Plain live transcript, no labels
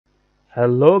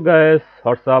Hello guys,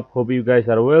 what's up? Hope you guys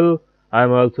are well. I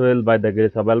am also well by the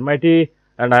grace of Almighty,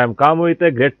 and I am come with a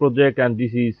great project, and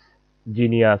this is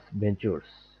Genius Ventures.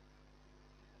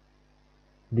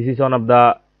 This is one of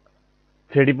the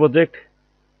 3D project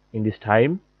in this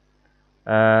time,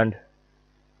 and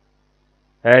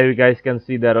here you guys can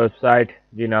see their website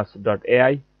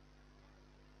genius.ai.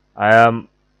 I am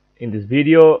in this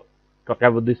video talk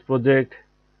about this project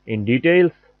in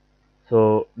details,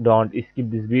 so don't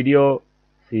skip this video.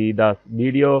 See the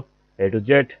video A to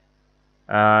Z.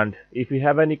 And if you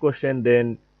have any question,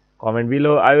 then comment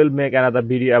below. I will make another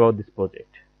video about this project.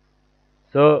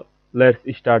 So let's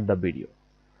start the video.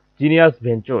 Genius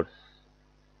Ventures.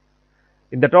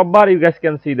 In the top bar, you guys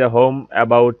can see the home,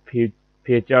 about,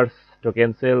 features,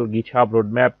 token sale, GitHub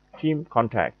roadmap, team,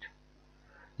 contact.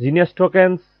 Genius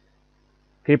tokens,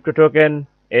 Cryptotoken,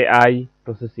 AI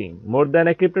processing. More than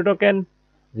a crypto token,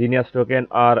 Genius token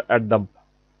are at the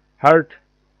heart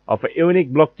of a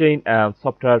unique blockchain and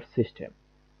software system.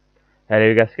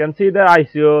 Here you guys can see the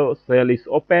ICO sale is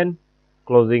open,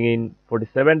 closing in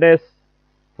 47 days,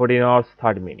 14 hours,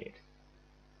 30 minutes.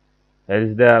 Here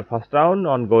is the first round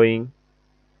ongoing,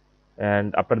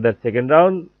 and after that second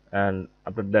round, and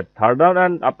after that third round,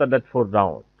 and after that fourth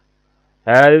round.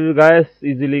 Here you guys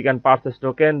easily can purchase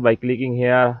token by clicking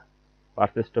here,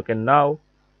 purchase token now.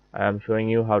 I am showing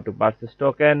you how to purchase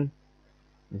token.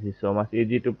 This is so much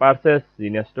easy to purchase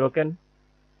Genius token.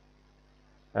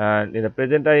 And in the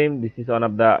present time, this is one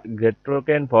of the great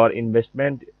token for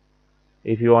investment.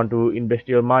 If you want to invest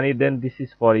your money, then this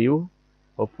is for you.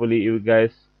 Hopefully you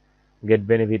guys get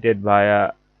benefited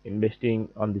by investing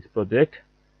on this project,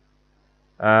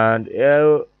 and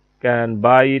you can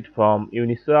buy it from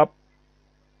Uniswap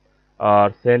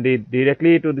or send it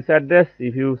directly to this address.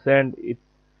 If you send it,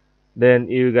 then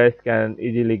you guys can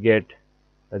easily get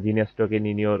a Genius token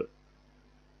in your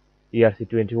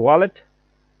ERC20 wallet.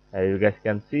 As you guys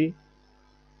can see,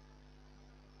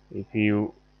 if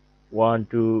you want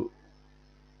to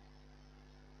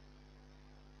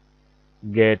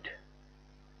get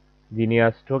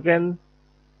Genius token,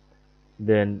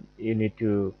 then you need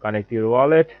to connect your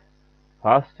wallet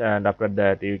first, and after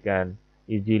that you can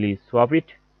easily swap it.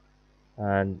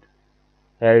 And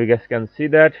here you guys can see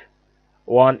that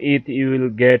 1 ETH you will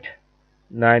get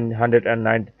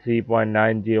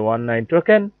 993.9019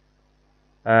 token,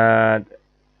 and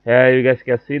here you guys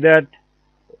can see that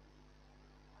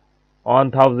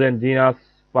 1000 Genius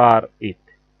per ETH.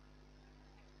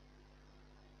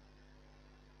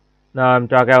 Now I'm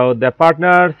talking about the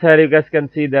partners. Here you guys can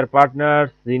see their partners: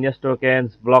 Genius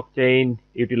tokens, blockchain,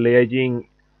 utilizing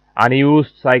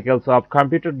unused cycles of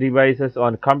computer devices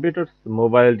on computers,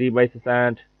 mobile devices,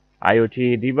 and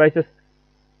IoT devices.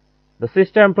 The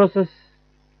system process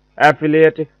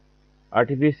affiliate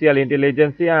artificial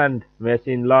intelligence and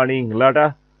machine learning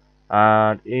data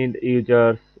and end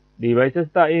users devices.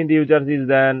 The end users is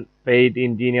then paid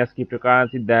in Genius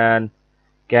cryptocurrency, then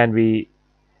can be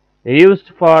used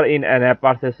for in-app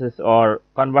purchases or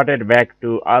converted back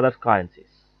to other currencies.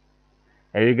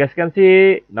 As you guys can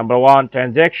see, number 1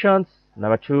 transactions,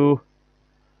 number 2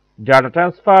 data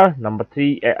transfer, number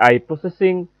 3 AI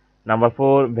processing, number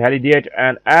 4 validate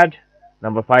and add,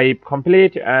 number 5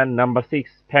 complete, and number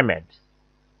 6 payments.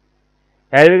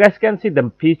 As you guys can see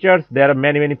the features, there are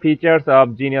many features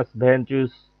of Genius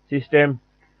Ventures system.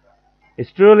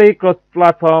 It's truly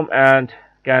cross-platform and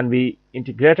can be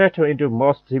integrated into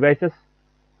most devices,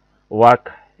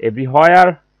 work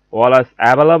everywhere, always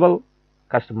available,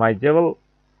 customizable,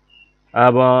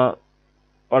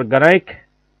 organic,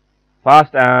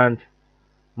 fast, and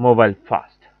mobile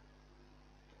fast.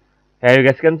 Here you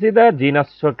guys can see the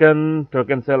Genius token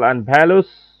sale and values.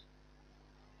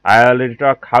 I already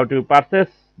talked how to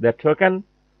purchase the token.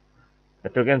 The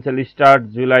token sale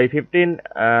starts July 15,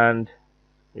 and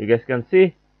you guys can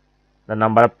see the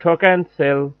number of tokens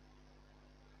sale,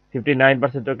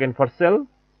 59% token for sale.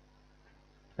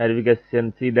 And you guys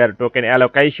can see their token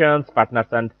allocations: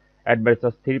 partners and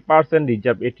advisors 3%,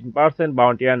 reserve 18%,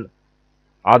 bounty and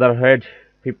other head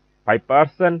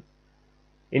 5%,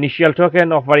 initial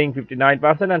token offering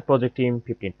 59%, and project team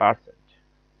 15%.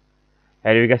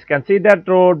 Here you guys can see that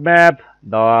roadmap,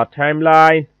 the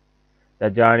timeline. The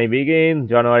journey begins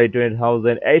January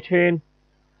 2018,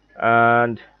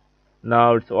 and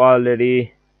now it's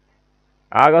already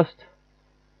August.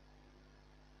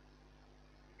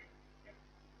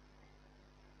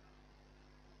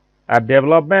 App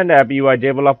development, app UI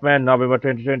development, November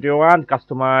 2021,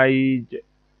 customized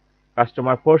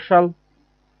customer portal,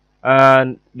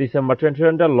 and December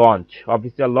 2020 launch,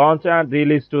 official launch and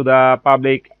release to the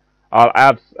public All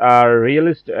apps are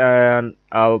released on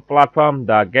all platforms.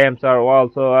 The games are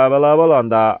also available on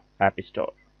the App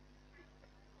Store.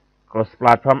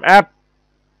 Cross-platform app,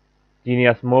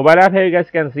 Genius mobile app. Here you guys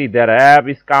can see their app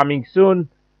is coming soon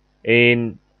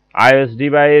in iOS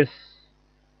device,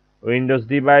 Windows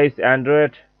device,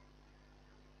 Android.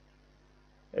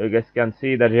 You guys can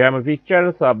see the demo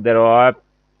pictures of their app.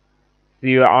 See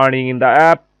you earning in the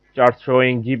app. Charts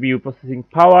showing GPU processing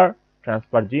power.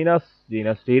 Transfer Genius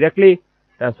directly.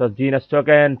 Transfer Genius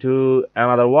token to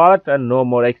another wallet and no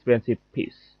more expensive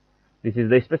fees. This is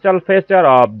the special feature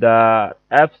of the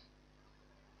apps.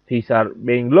 Fees are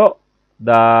being low.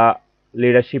 The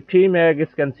leadership team, you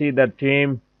guys can see the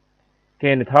team: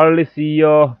 Ken Hurley,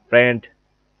 CEO, Brent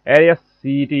Arias,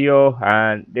 CTO,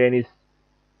 and Dennis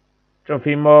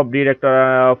Trofimov,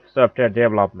 Director of Software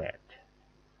Development.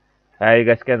 Here you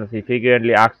guys can see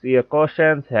frequently ask your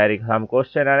questions, having some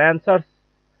question and answers.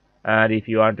 And if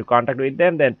you want to contact with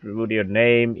them, then put your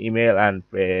name, email, and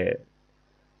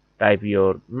type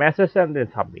your message and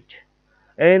then submit.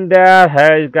 In there,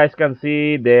 here you guys can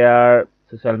see their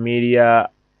social media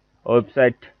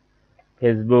website: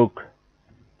 Facebook,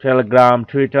 Telegram,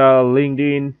 Twitter,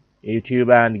 LinkedIn,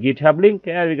 YouTube, and GitHub link.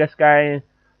 Here you guys can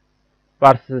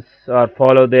purchase or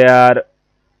follow their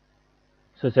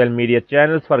social media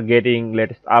channels for getting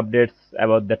latest updates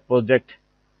about that project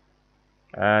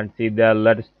and see their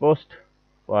latest post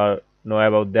for know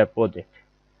about their project.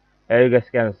 Here you guys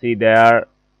can see their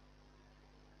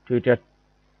Twitter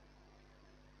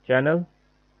channel.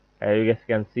 Here you guys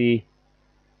can see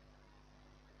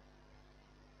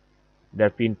their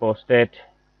pin posted,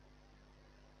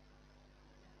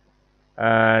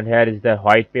 and here is the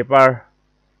white paper.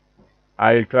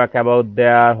 I will talk about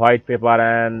their white paper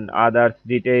and others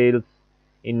details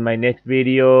in my next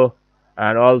video,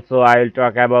 and also I will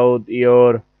talk about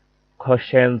your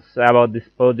questions about this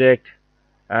project,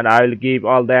 and I will give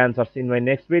all the answers in my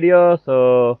next video.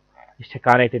 So stay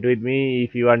connected with me.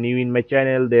 If you are new in my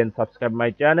channel, then subscribe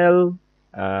my channel,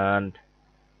 and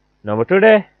no more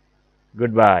today.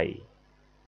 Goodbye.